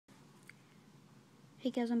Hey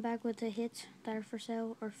guys, I'm back with the hits that are for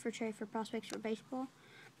sale or for trade for prospects for baseball.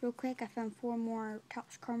 Real quick, I found 4 more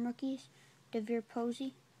Topps Chrome rookies: DeVier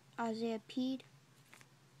Posey, Isaiah Pead,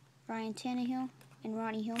 Ryan Tannehill, and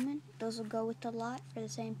Ronnie Hillman. Those will go with the lot for the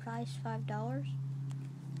same price, $5.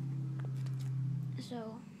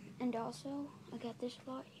 And also, I got this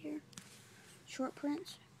lot here: short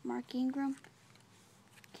prints, Mark Ingram,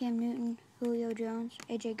 Cam Newton, Julio Jones,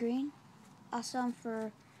 AJ Green. I'll sell them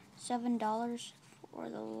for $7 for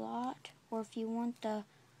the lot, or if you want the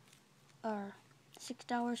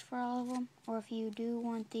 $6 for all of them, or if you do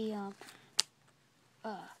want the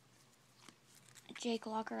Jake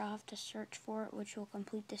Locker, I'll have to search for it, which will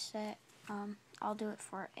complete the set. I'll do it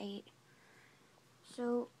for $8.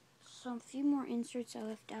 So some few more inserts I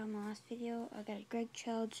left out in the last video. I got a Greg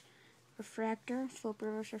Childs refractor, flip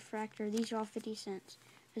reverse refractor. These are all 50 cents.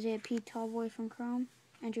 Isaiah P. Tallboy from Chrome,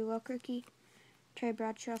 Andrew Luck rookie, Terry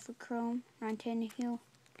Bradshaw for Chrome, Ryan Tannehill,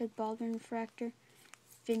 Doug Baldwin refractor,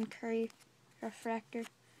 Vin Curry refractor,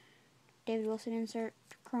 David Wilson insert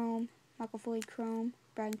Chrome, Michael Foley Chrome,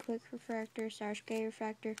 Brian Quick refractor, Cyrus Gay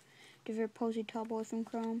refractor, DeVier Posey Tallboy from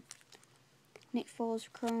Chrome, Nick Foles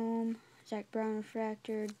Chrome, Zach Brown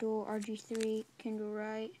refractor, dual RG3, Kendall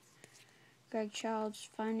Wright, Greg Childs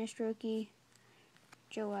finest rookie,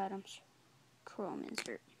 Joe Adams Chrome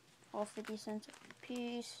insert. All 50 cents a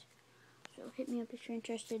piece. So hit me up if you're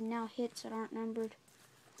interested. Now hits that aren't numbered: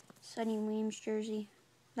 Sonny Weems jersey.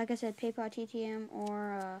 Like I said, PayPal TTM,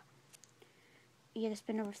 or you gotta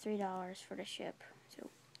spend over $3 for the ship. So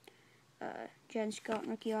Jen Scott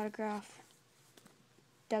rookie autograph,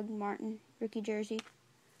 Doug Martin rookie jersey,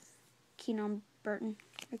 Keenan Burton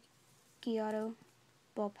rookie auto,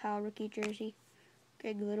 Ball Powell rookie jersey,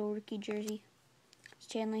 Greg Little rookie jersey,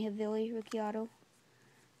 Stanley Havili rookie auto,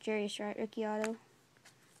 Jarius Wright rookie auto,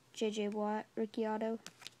 J.J. Watt rookie auto,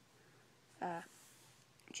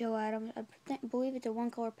 Joe Adams. I believe it's a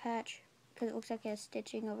one-color patch because it looks like it has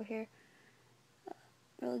stitching over here.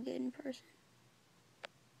 Really good in person.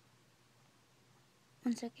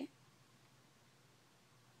 One second.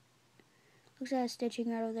 Looks like it has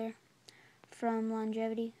stitching right over there from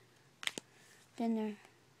Longevity. Then the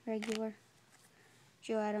regular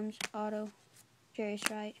Joe Adams auto, Jarius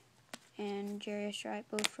Wright, and Jarius Wright,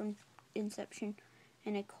 both from Inception,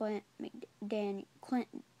 and a Clint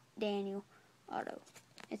Daniel auto.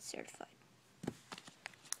 It's certified.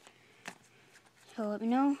 So let me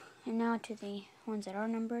know. And now to the ones that are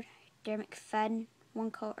numbered. Darren McFadden,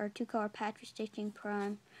 two-color patch with stitching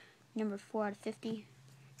prime, number 4 out of 50.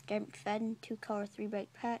 Darren McFadden, two-color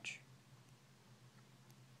 3-break patch,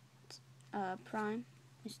 prime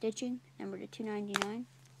with stitching, number to 299.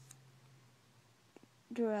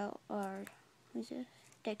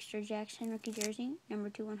 Dexter Jackson rookie jersey, number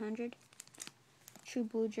 2/100. True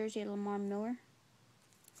blue jersey Lamar Miller,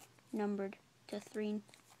 numbered to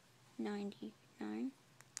 399.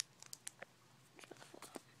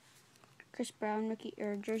 Chris Brown rookie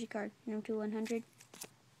jersey card, number 2/100.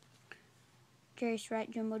 Jarius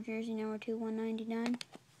Wright jumbo jersey, number 2/199.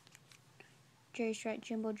 Jarius Wright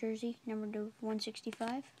jumbo jersey, number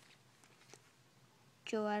 165.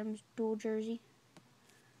 Joe Adams dual jersey,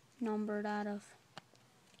 numbered out of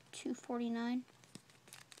 249.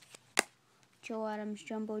 Joe Adams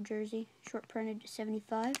jumbo jersey, short printed to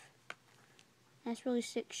 75. That's really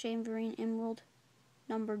sick. Shane Vereen Emerald,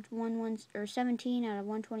 numbered 17 out of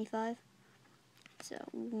 125. So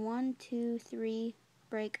 1, 2, 3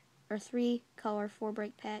 break, or 3 color 4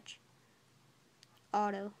 break patch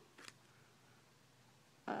auto.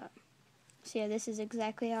 So yeah, this is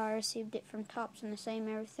exactly how I received it from Topps, and the same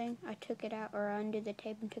everything. I took it out, or I undid the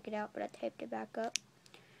tape and took it out, but I taped it back up.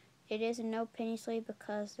 It is a no penny sleeve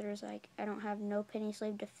because there's I don't have no penny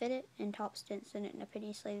sleeve to fit it, and Topps didn't send it in a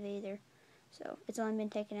penny sleeve either. So it's only been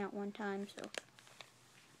taken out one time.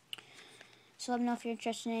 So let me know if you're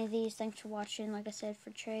interested in any of these. Thanks for watching. Like I said,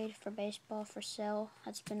 for trade, for baseball, for sale,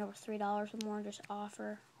 I'd spend over $3 or more, just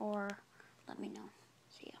offer, or let me know.